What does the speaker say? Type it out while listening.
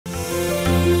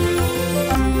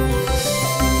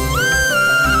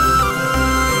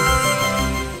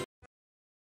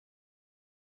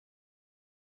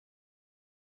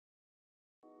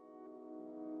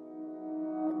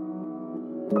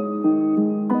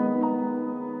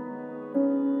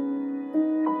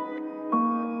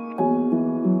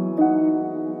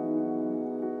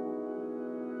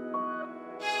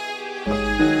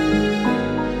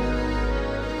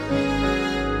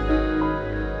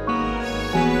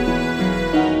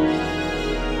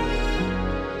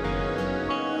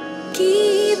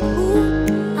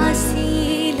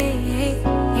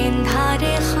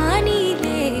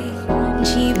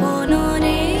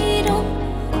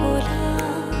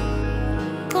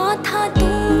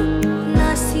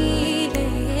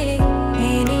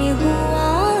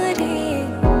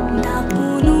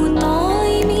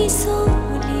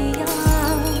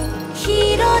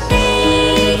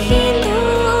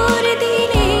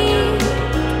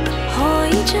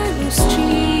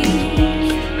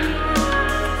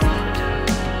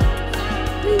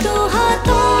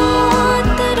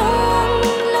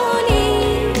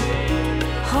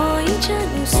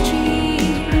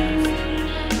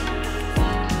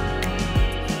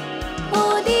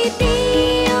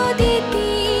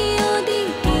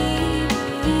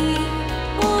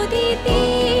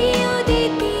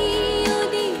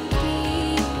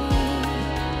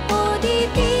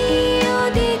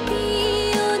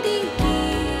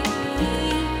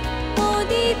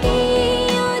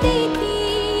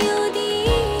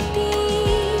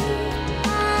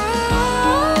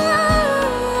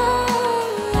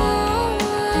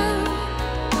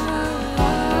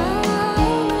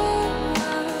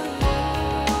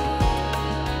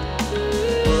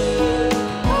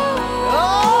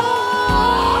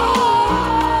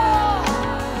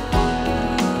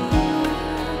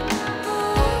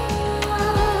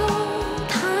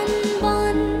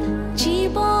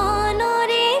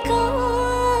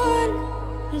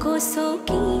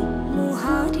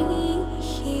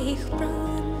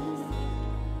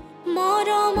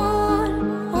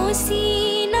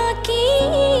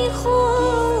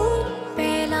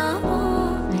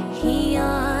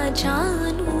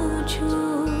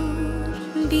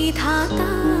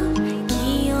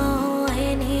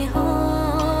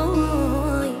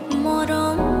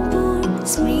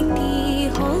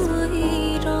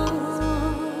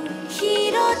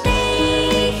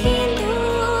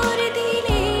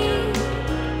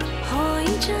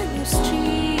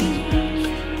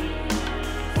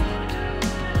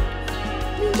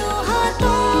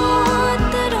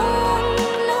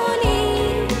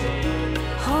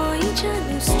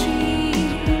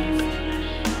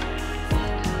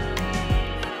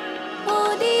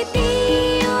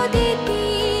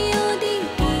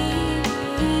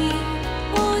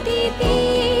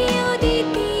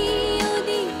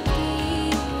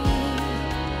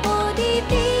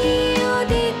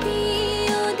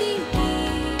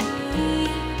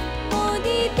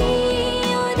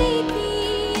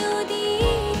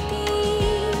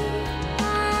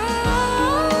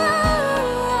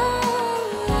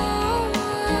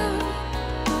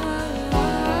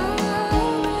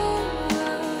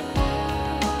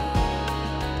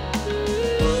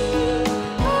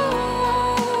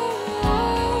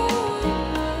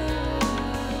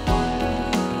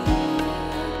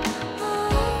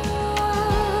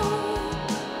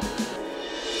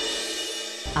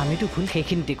আমিতো ভুল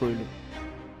সেইখিনিতে কৰিলোঁ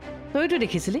তইতো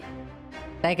দেখিছিলি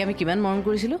তাইক আমি কিমান মৰম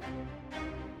কৰিছিলোঁ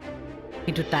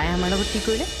কিন্তু তাই আমাৰ লগত কি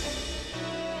কৰিলে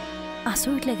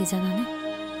আচৰিত লাগে জানানে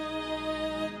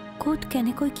ক'ত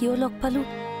কেনেকৈ কিয় লগ পালোঁ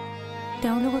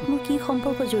তেওঁৰ লগত মোৰ কি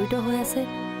সম্পৰ্ক জড়িত হৈ আছে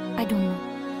আই ডোন্ট নো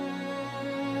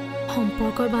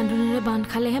সম্পৰ্কৰ বান্ধোনেৰে বান্ধ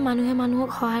খালেহে মানুহে মানুহক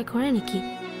সহায় কৰে নেকি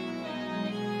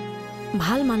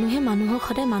ভাল মানুহে মানুহক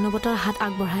সদায় মানৱতাৰ হাত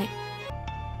আগবঢ়ায়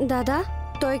দাদা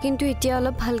তই কিন্তু এতিয়া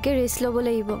অলপ ভালকে ৰেষ্ট ল'ব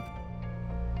লাগিব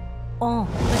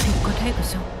ঠিক কথাই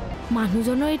কৈছ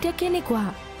মানুহজনৰ এতিয়া কেনেকুৱা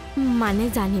মানে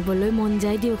জানিবলৈ মন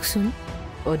যায় দিয়কচোন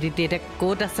অদিতি এতিয়া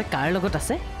ক'ত আছে কাৰ লগত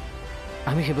আছে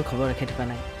আমি সেইবোৰ খবৰ ৰাখি থকা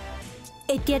নাই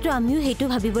এতিয়াতো আমিও সেইটো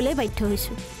ভাবিবলৈ বাধ্য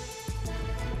হৈছোঁ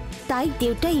তাইক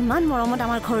দেউতাই ইমান মৰমত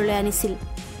আমাৰ ঘৰলৈ আনিছিল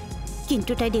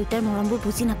কিন্তু তাই দেউতাৰ মৰমবোৰ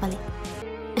বুজি নাপালে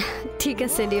ঠিক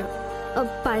আছে দিয়ক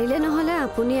পাৰিলে নহ'লে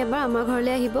আপুনি এবাৰ আমাৰ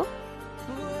ঘৰলৈ আহিব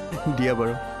দিয়া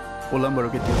বাৰু ওলাম বাৰু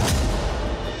কেতিয়া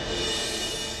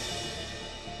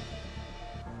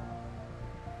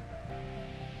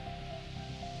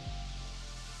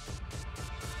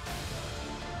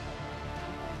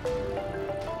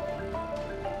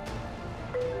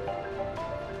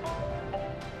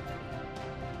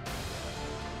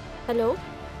হেল্ল'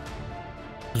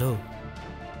 হেল্ল'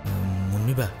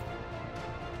 মুন্নিবা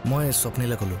মই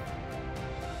স্বপ্নীলে ক'লোঁ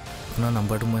আপোনাৰ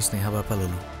নাম্বাৰটো মই স্নেহাবাৰ পৰা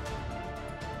ল'লোঁ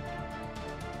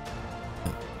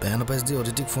বেয়া নাপায় যদি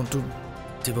অদিতিক ফোনটো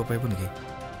দিব পাৰিব নেকি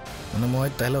মানে মই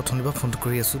তাইলৈ অথনিৰ পৰা ফোনটো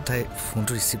কৰি আছোঁ তাই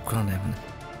ফোনটো ৰিচিভ কৰা নাই মানে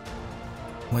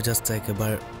মই জাষ্ট তাইক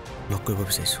এবাৰ লগ কৰিব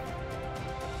বিচাৰিছোঁ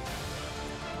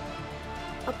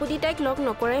আপুনি তাইক লগ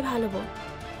নকৰাই ভাল হ'ব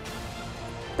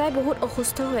তাই বহুত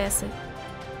অসুস্থ হৈ আছে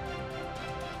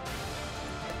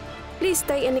প্লিজ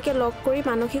তাইক এনেকৈ লগ কৰি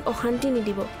মানসিক অশান্তি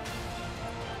নিদিব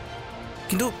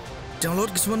কিন্তু তেওঁৰ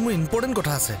লগত কিছুমান মোৰ ইম্পৰ্টেণ্ট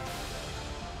কথা আছে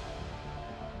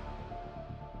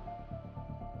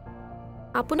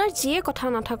আপোনাৰ যিয়ে কথা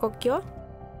নাথাকক কিয়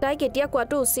তাইক এতিয়া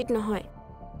কোৱাটো উচিত নহয়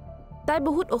তাই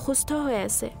বহুত অসুস্থ হৈ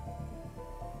আছে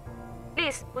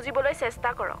প্লিজ বুজিবলৈ চেষ্টা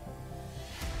কৰক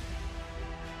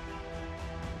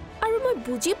আৰু মই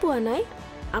বুজি পোৱা নাই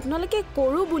আপোনালোকে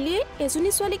কৰোঁ বুলিয়ে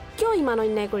এজনী ছোৱালীক কিয় ইমান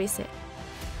অন্যায় কৰিছে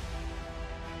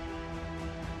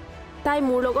তাই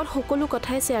মোৰ লগত সকলো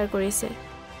কথাই শ্বেয়াৰ কৰিছে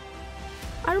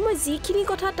আৰু মই যিখিনি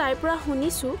কথা তাইৰ পৰা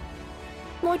শুনিছোঁ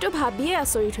মইতো ভাবিয়ে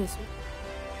আচৰিত হৈছোঁ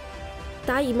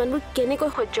তাই ইমানবোৰ কেনেকৈ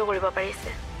সহ্য কৰিব পাৰিছে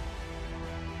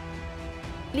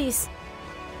প্লিজ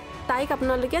তাইক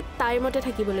আপোনালোকে তাইৰ মতে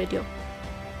থাকিবলৈ দিয়ক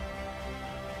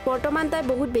বৰ্তমান তাই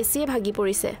বহুত বেছিয়ে ভাগি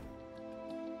পৰিছে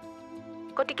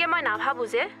গতিকে মই নাভাবোঁ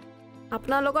যে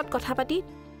আপোনাৰ লগত কথা পাতি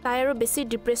তাই আৰু বেছি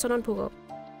ডিপ্ৰেশ্যনত ভোগক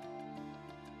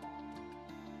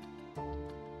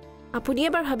আপুনি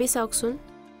এবাৰ ভাবি চাওকচোন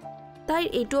তাইৰ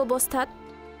এইটো অৱস্থাত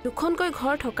দুখনকৈ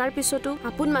ঘৰ থকাৰ পিছতো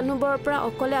আপোন মানুহবোৰৰ পৰা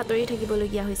অকলে আঁতৰি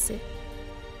থাকিবলগীয়া হৈছে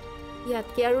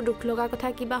ইয়াতকৈ আৰু দুখ লগা কথা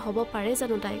কিবা হ'ব পাৰে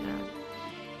জানো তাইৰ কাৰণে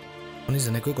আপুনি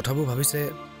যেনেকৈ কথাবোৰ ভাবিছে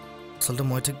আচলতে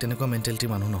মই ঠিক তেনেকুৱা মেণ্টেলিটিৰ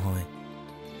মানুহ নহয়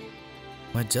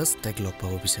মই জাষ্ট তাইক লগ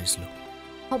পাব বিচাৰিছিলোঁ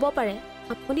হ'ব পাৰে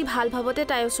আপুনি ভাল ভাৱতে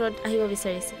তাইৰ ওচৰত আহিব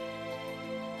বিচাৰিছে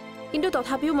কিন্তু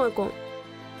তথাপিও মই কওঁ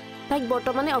তাইক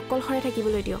বৰ্তমানে অকলশৰে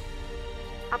থাকিবলৈ দিয়ক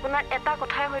আপোনাৰ এটা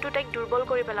কথাই হয়তো তাইক দুৰ্বল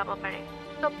কৰি পেলাব পাৰে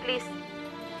ত' প্লিজ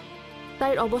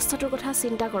তাইৰ অৱস্থাটোৰ কথা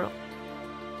চিন্তা কৰক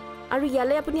আৰু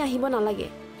ইয়ালৈ আপুনি আহিব নালাগে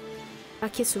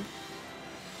ৰাখিছোঁ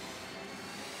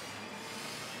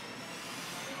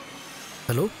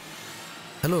হেল্ল'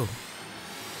 হেল্ল'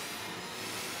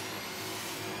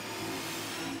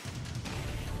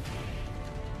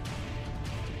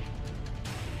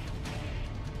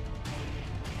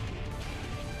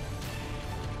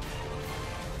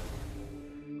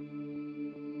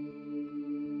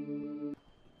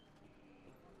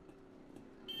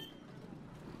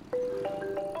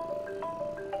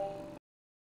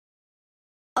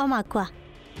 অ' মা কোৱা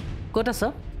ক'ত আছ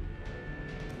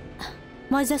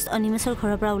মই জাষ্ট অনিমেশৰ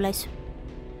ঘৰৰ পৰা ওলাইছোঁ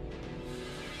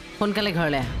সোনকালে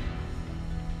ঘৰলৈ আহ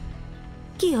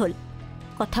কি হ'ল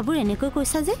কথাবোৰ এনেকৈ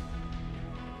কৈছা যে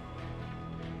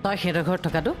তই সিহঁতৰ ঘৰত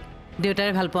থকাটো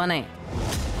দেউতাৰে ভাল পোৱা নাই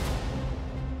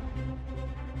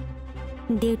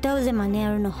দেউতাও যে মানে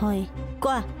আৰু নহয়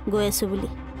কোৱা গৈ আছোঁ বুলি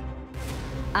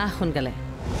আহ সোনকালে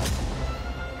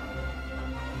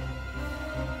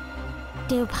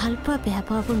তেওঁ ভাল পোৱা বেয়া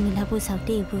পোৱাবোৰ মিলাব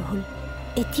চাওঁতে এইবোৰ হ'ল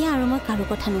এতিয়া আৰু মই কাৰো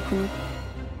কথা নুশুনো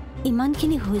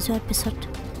ইমানখিনি হৈ যোৱাৰ পিছত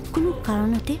কোনো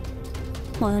কাৰণতে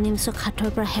মই অনিমেশক হাতৰ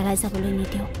পৰা হেৰাই যাবলৈ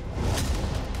নিদিওঁ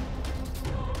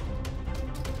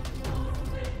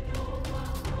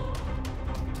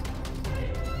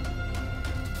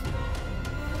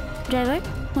ড্ৰাইভাৰ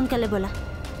সোনকালে ব'লা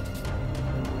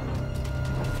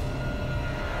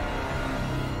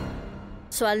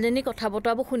ছোৱালীজনী কথা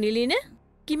বতৰাবোৰ শুনিলি নে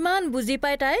কিমান বুজি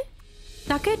পায় তাই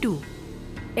তাকেতো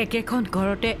একেখন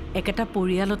ঘৰতে একেটা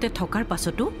পৰিয়ালতে থকাৰ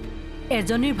পাছতো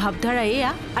এজনীৰ ভাৱধাৰা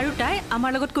এয়া আৰু তাই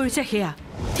আমাৰ লগত কৰিছে সেয়া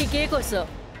ঠিকেই কৈছ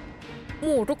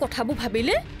মোৰতো কথাবোৰ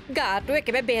ভাবিলে গাটো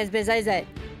একেবাৰে বেজ বেজাই যায়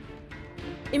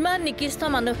ইমান নিকৃষ্ট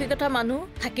মানসিকতা মানুহ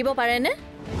থাকিব পাৰেনে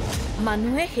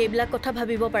মানুহে সেইবিলাক কথা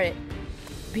ভাবিব পাৰে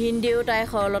ভিনদেউ তাইৰ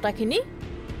সৰলতাখিনি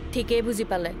ঠিকেই বুজি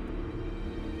পালে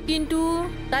কিন্তু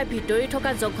তাইৰ ভিতৰি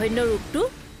থকা জঘন্য ৰূপটো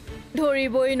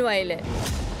ধৰিবই নোৱাৰিলে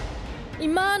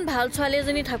ইমান ভাল ছোৱালী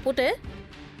এজনী থাকোঁতে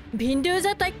ভিনদেউ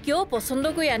যে তাইক কিয় পচন্দ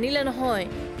কৰি আনিলে নহয়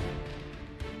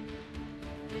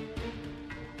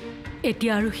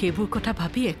এতিয়া আৰু সেইবোৰ কথা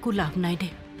ভাবি একো লাভ নাই দে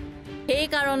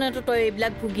সেইকাৰণেতো তই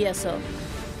এইবিলাক ভুগি আছ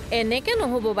এনেকৈ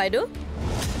নহ'ব বাইদেউ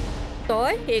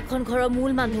তই এইখন ঘৰৰ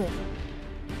মূল মানুহ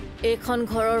এইখন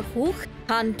ঘৰৰ সুখ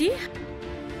শান্তি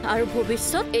আৰু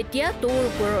ভৱিষ্যত এতিয়া তোৰ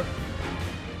ওপৰত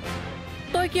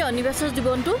তই কি অনিমেশৰ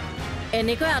জীৱনটো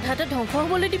এনেকৈ আধাতে ধ্বংস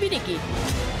হ'বলৈ দিবি নেকি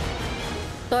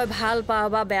তই ভাল পাৱ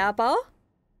বা বেয়া পাৱ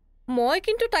মই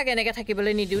কিন্তু তাক এনেকৈ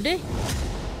থাকিবলৈ নিদিওঁ দেই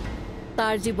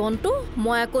তাৰ জীৱনটো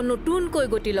মই আকৌ নতুনকৈ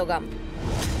গতি লগাম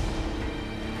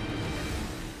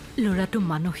ল'ৰাটো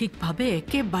মানসিকভাৱে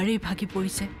একেবাৰেই ভাগি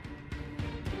পৰিছে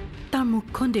তাৰ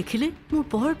মুখখন দেখিলে মোৰ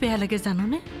বৰ বেয়া লাগে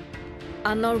জাননে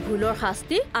আনৰ ভুলৰ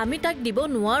শাস্তি আমি তাক দিব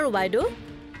নোৱাৰোঁ বাইদেউ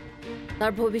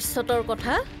তাৰ ভৱিষ্যতৰ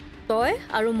কথা তই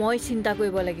আৰু মই চিন্তা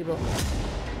কৰিব লাগিব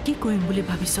কি কৰিম বুলি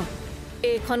ভাবিছ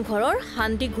এইখন ঘৰৰ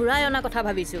শান্তি ঘূৰাই অনা কথা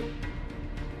ভাবিছোঁ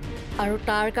আৰু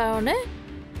তাৰ কাৰণে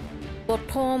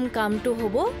প্ৰথম কামটো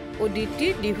হ'ব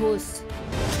অদিতিৰ ডিভোৰ্চ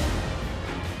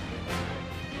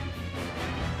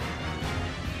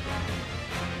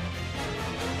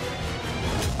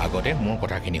আগতে মোৰ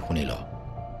কথাখিনি শুনি ল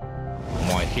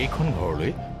মই সেইখন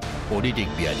ঘৰলৈ অদিতিক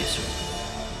বিয়া দিছোঁ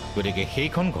গতিকে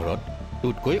সেইখন ঘৰত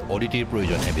তোতকৈ অদিতিৰ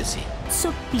প্ৰয়োজনহে বেছি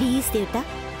চ' প্লিজ দেউতা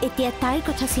এতিয়া তাইৰ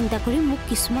কথা চিন্তা কৰি মোক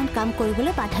কিছুমান কাম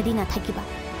কৰিবলৈ বাধা দি নাথাকিবা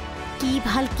কি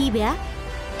ভাল কি বেয়া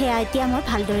সেয়া এতিয়া মই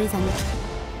ভালদৰে জানো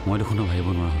মই দেখোন ভাবিব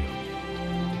নোৱাৰা হ'লো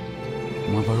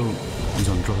মই বাৰু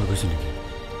যন্ত্ৰ হৈ গৈছোঁ নেকি?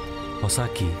 সঁচা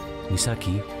কি মিছা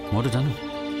কি মইতো জানো,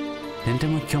 তেন্তে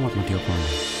মই কিয় মাত মাতিব পৰা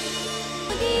নাই?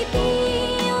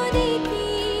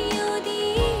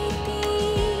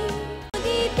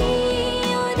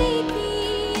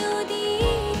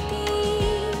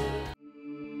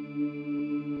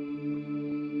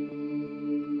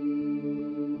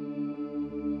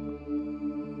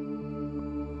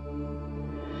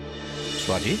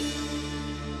 স্বাতী,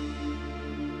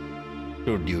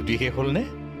 তোৰ ডিউটি শেষ হ'ল নে?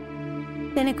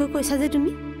 তেনেকৈ কৈছা যে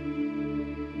তুমি?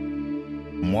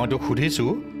 মই তোক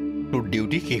সুধিছোঁ তোৰ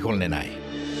ডিউটি শেষ হ'ল নে নাই,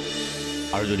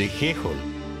 আৰু যদি শেষ হ'ল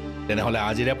তেনেহ'লে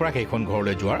আজিৰে পৰা সেইখন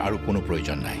ঘৰলৈ যোৱাৰ আৰু কোনো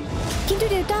প্ৰয়োজন নাই। কিন্তু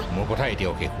দেউতা, মোৰ কথা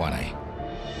এতিয়াও শেষ হোৱা নাই।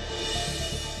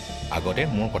 আগতে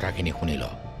মোৰ কথাখিনি শুনি ল।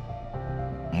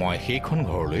 মই সেইখন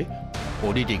ঘৰলৈ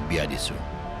অদিতিক বিয়া দিছোঁ,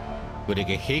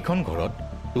 গতিকে সেইখন ঘৰত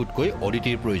তোতকৈ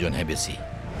অদিতিৰ প্ৰয়োজনহে বেছি।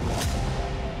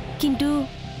 কিন্তু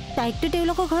তাইকতো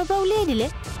তেওঁলোকৰ ঘৰৰ পৰা উলিয়াই দিলে।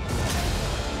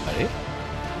 আৰে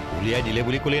উলিয়াই দিলে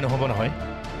বুলি ক'লেই নহ'ব নহয়,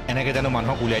 এনেকৈ জানো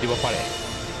মানুহক উলিয়াই দিব পাৰে?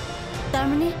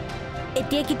 তাৰমানে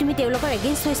এতিয়া কি তুমি তেওঁলোকৰ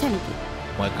এগেইনষ্ট হৈছা নেকি?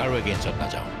 মই কাৰো এগেইনষ্টত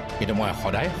নাযাওঁ, কিন্তু মই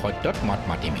সদায় সত্যত মাত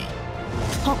মাতিমেই।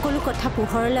 সকলো কথা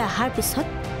পোহৰলৈ অহাৰ পিছত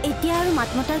এতিয়া আৰু মাত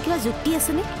মতাৰ কিবা যুক্তি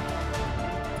আছেনে?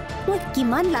 মই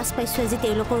কিমান লাজ পাইছোঁ আজি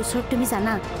তেওঁলোকৰ ওচৰত, তুমি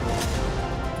জানা?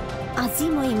 আজি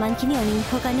মই ইমানখিনি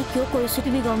অনিমিষৰ কাৰণে কিয় কৰিছোঁ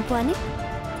তুমি গম পোৱানে?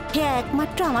 সেয়া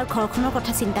একমাত্ৰ আমাৰ ঘৰখনৰ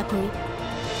কথা চিন্তা কৰি,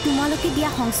 তোমালোকে দিয়া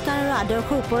সংস্কাৰ আৰু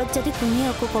আদৰ্শৰ ওপৰত যাতে কোনেও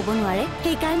একো ক'ব নোৱাৰে,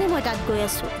 সেইকাৰণে মই তাত গৈ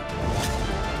আছোঁ।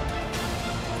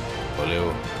 হ'লেও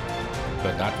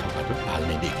তাত থকাটো ভাল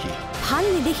নেদেখি। ভাল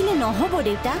নেদেখিলে নহ'ব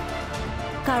দেউতা,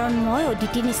 কাৰণ মই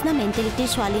অদিতিৰ নিচিনা মেণ্টেলিটিৰ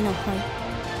ছোৱালী নহয়।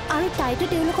 আৰু তাইতো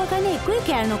তেওঁলোকৰ কাৰণে একোৱে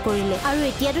কেয়াৰ নকৰিলে, আৰু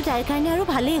এতিয়াতো তাইৰ কাৰণে আৰু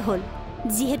ভালেই হ'ল,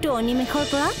 যিহেতু অনিমেষৰ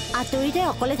পৰা আঁতৰি তাই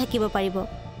অকলে থাকিব পাৰিব।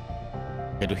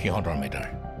 সেইটো সিহঁতৰ মেটাৰ।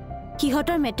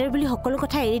 সিহঁতৰ মেটাৰ বুলি সকলো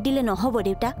কথা এৰি দিলে নহ'ব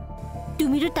দেউতা।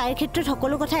 তুমিতো তাইৰ ক্ষেত্ৰত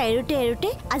সকলো কথা এৰোতে এৰোতে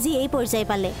আজি এই পৰ্যায়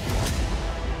পালে।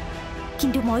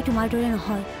 কিন্তু মই তোমাৰ দৰে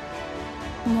নহয়।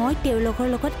 মই তেওঁলোকৰ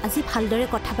লগত আজি ভালদৰে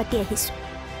কথা পাতি আহিছোঁ,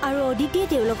 আৰু অদিতিয়ে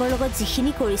তেওঁলোকৰ লগত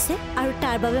যিখিনি কৰিছে আৰু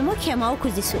তাৰ বাবে মই ক্ষমাও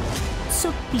খুজিছোঁ।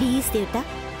 চ' প্লিজ দেউতা,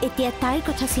 এতিয়া তাইৰ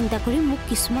কথা চিন্তা কৰি মোক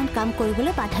কিছুমান কাম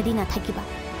কৰিবলৈ বাধা দি নাথাকিবা।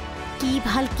 কি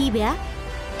ভাল কি বেয়া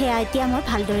সেয়া এতিয়া মই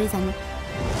ভালদৰে জানো।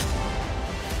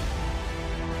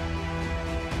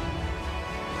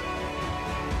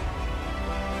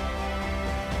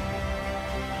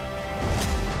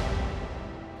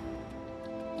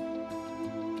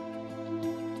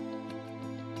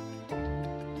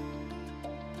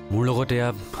 মোৰ লগত এয়া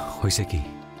হৈছে কি?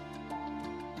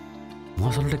 মই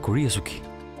আচলতে কৰি আছোঁ কি?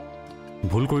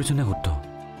 ভুল কৰিছোঁ নে শুদ্ধ?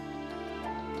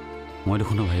 মই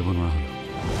দেখোন ভাবিব নোৱাৰা হ'লোঁ।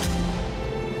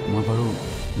 মই বাৰু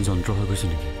যন্ত্ৰ হৈ গৈছোঁ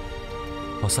নেকি?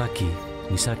 সঁচা কি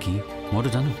মিছা কি মইতো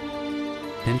জানো,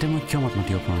 তেন্তে মই কিয় মাত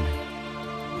মাতিব পৰা নাই?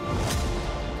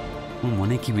 মোৰ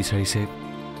মনে কি বিচাৰিছে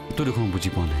সেইটো দেখোন বুজি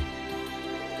পোৱা নাই।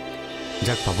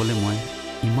 যাক পাবলৈ মই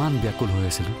ইমান ব্যাকুল হৈ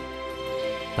আছিলোঁ,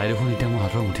 তাই দেখোন এতিয়া মোৰ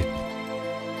হাতৰ মুঠিত।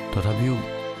 তথাপিও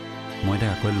মই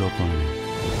তাইক আঁকোৱালি ল'ব পৰা নাই।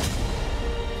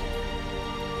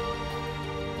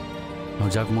 আৰু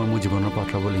যাক মই মোৰ জীৱনৰ পৰা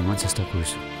আঁতৰাবলৈ ইমান চেষ্টা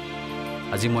কৰিছোঁ,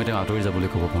 আজি মই তেওঁক আঁতৰি যাবলৈ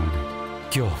ক'ব পৰা নাই।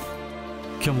 কিয়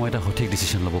কিয় মই এটা সঠিক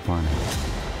ডিচিশ্যন ল'ব পৰা নাই?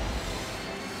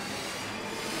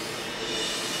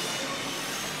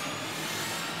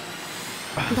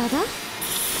 দাদা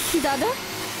দাদা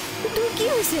তোৰ কি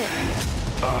হৈছে?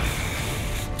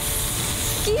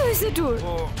 কি হৈছে তোৰ?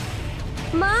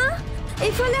 মা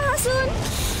এইফালে আহাচোন।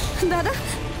 দাদা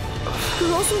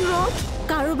ৰচোন ৰ।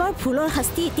 কাৰোবাৰ ভুলৰ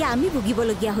শাস্তি এতিয়া আমি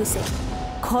ভুগিবলগীয়া হৈছে।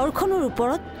 ঘৰখনৰ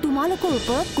ওপৰত তোমালোকৰ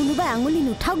ওপৰত কোনোবাই আঙুলি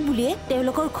নুঠাওক বুলিয়ে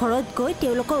তেওঁলোকৰ ঘৰত গৈ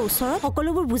তেওঁলোকৰ ওচৰত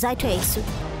সকলোবোৰ বুজাই থৈ আহিছোঁ।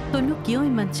 তইনো কিয়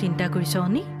ইমান চিন্তা কৰিছ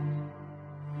অনি?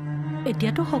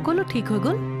 এতিয়াতো সকলো ঠিক হৈ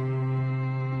গ'ল।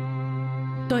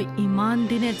 তই ইমান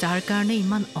দিনে যাৰ কাৰণে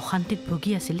ইমান অশান্তিত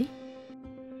ভুগি আছিলি,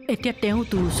 এতিয়া তেওঁ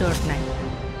তোৰ ওচৰত নাই।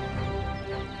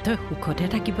 তই সুখতে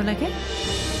থাকিব লাগে।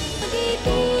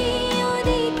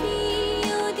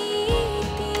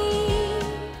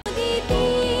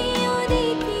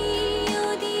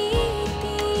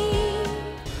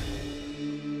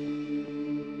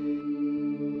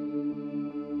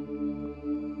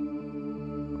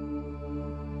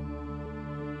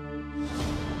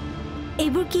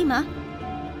 এইবোৰ কি মা?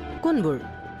 কোনবোৰ?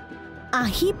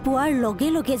 আহি পোৱাৰ লগে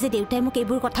লগে যে দেউতাই মোক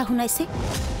এইবোৰ কথা শুনাইছে,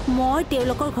 মই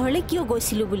তেওঁলোকৰ ঘৰলৈ কিয়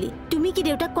গৈছিলোঁ বুলি। তুমি কি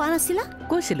দেউতাক কোৱা নাছিলা?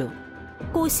 কৈছিলোঁ।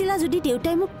 কৈছিলা যদি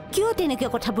দেউতাই মোক কিয় তেনেকৈ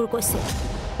কথাবোৰ কৈছে?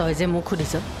 তই যে মোক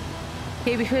সুধিছ,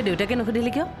 সেই বিষয়ে দেউতাকে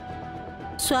নুসুধিলি কিয়?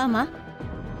 চোৱা মা,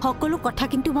 সকলো কথা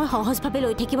কিন্তু মই সহজভাৱে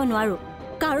লৈ থাকিব নোৱাৰোঁ।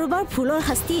 কাৰোবাৰ ভুলৰ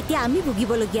শাস্তি এতিয়া আমি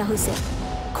ভুগিবলগীয়া হৈছে।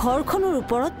 ঘৰখনৰ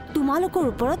ওপৰত তোমালোকৰ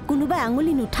ওপৰত কোনোবাই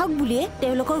আঙুলি নুঠাওক বুলিয়ে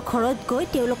তেওঁলোকৰ ঘৰত গৈ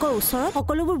তেওঁলোকৰ ওচৰত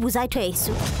সকলোবোৰ বুজাই থৈ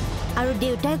আহিছোঁ আৰু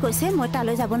দেউতাই কৈছে মই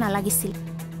তালৈ যাব নালাগিছিল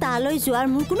তালৈ যোৱাৰ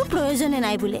মোৰ কোনো প্ৰয়োজনে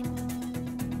নাই বোলে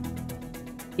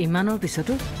ইমানৰ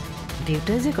পিছতো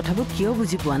দেউতাই যে কথাবোৰ কিয়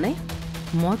বুজি পোৱা নাই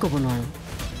মই ক'ব নোৱাৰোঁ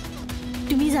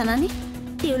তুমি জানানে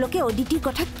তেওঁলোকে অদিতিৰ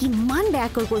কথা কিমান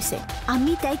বেয়াকৈ কৈছে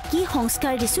আমি তাইক কি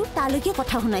সংস্কাৰ দিছোঁ তালৈকে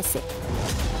কথা শুনাইছে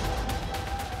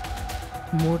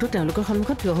মোৰতো তেওঁলোকৰ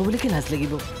সন্মুখত থিয় হ'বলৈ কি লাজ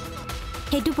লাগিব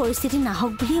সেইটো পৰিস্থিতি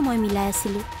নাহক বুলিয়ে মই মিলাই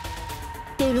আছিলোঁ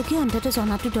তেওঁলোকে অন্ততঃ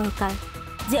জনাটো দৰকাৰ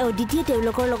যে অদিতিয়ে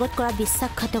তেওঁলোকৰ লগত কৰা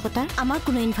বিশ্বাসঘাতকতাৰ আমাৰ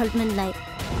কোনো ইনভলভমেণ্ট নাই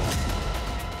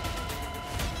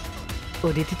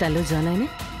অদিতি তালৈ যোৱা নাইনে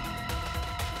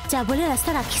যাবলৈ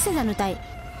ৰাস্তা ৰাখিছে জানো তাই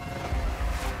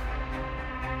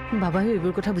বাবাই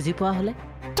এইবোৰ কথা বুজি পোৱা হ'লে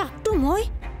তাকতো মই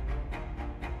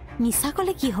মিছা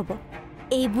ক'লে কি হ'ব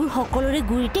এইবোৰ সকলোৰে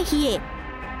গুৰিতে সিয়ে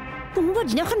কোনোবা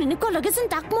দিনাখন এনেকুৱা লাগে যেন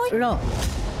তাক মই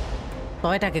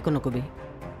তই তাক একো নকবি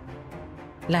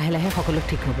লাহে লাহে সকলো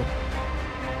ঠিক হ'ব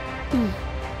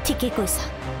ঠিকেই কৈছা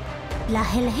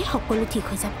লাহে লাহে সকলো ঠিক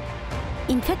হৈ যাব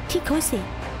ইনফেক্ট ঠিক হৈছে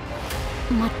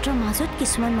মাত্ৰ মাজত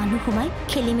কিছুমান মানুহ সোমাই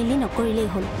খেলি মেলি নকৰিলেই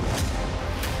হ'ল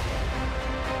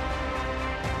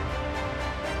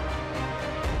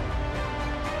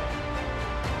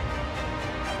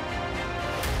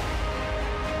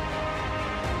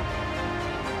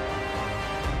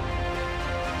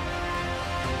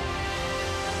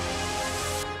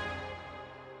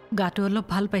গাটো অলপ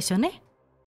ভাল পাইছনে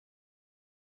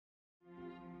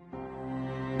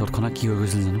তৎক্ষণাৎ কি হৈ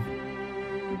গৈছিল জানো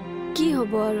কি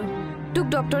হ'ব আৰু তোক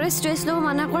ডক্টৰে ষ্ট্ৰেছ ল'ব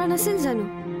মানা কৰা নাছিল জানো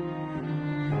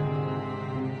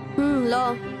ল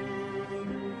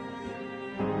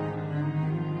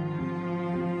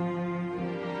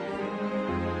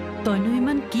তইনো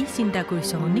ইমান কি চিন্তা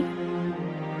কৰিছ অনি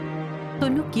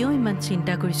তইনো কিয় ইমান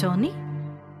চিন্তা কৰিছ অনি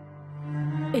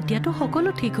এতিয়াতো সকলো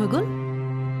ঠিক হৈ গ'ল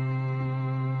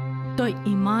তই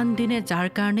ইমান দিনে যাৰ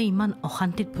কাৰণে ইমান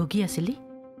অশান্তিত ভুগি আছিলি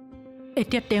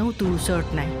এতিয়া তেওঁ তোৰ ওচৰত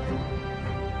নাই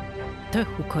তই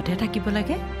সুখতে থাকিব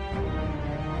লাগে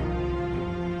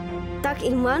তাক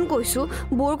ইমান কৈছো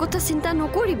বৰ কথা চিন্তা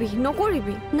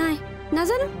নকৰিবি নাই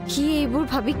নাজানো সি এইবোৰ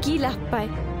ভাবি কি লাভ পায়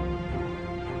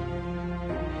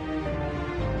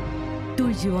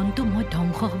তোৰ জীৱনটো মই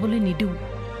ধ্বংস হ'বলৈ নিদিওঁ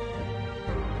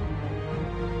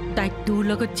তাইক তোৰ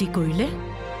লগত যি কৰিলে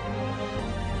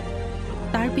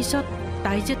তাৰ পিছত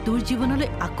তাই যে তোৰ জীৱনলৈ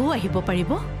আকৌ আহিব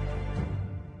পাৰিব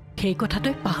সেই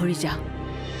কথাটোই পাহৰি যা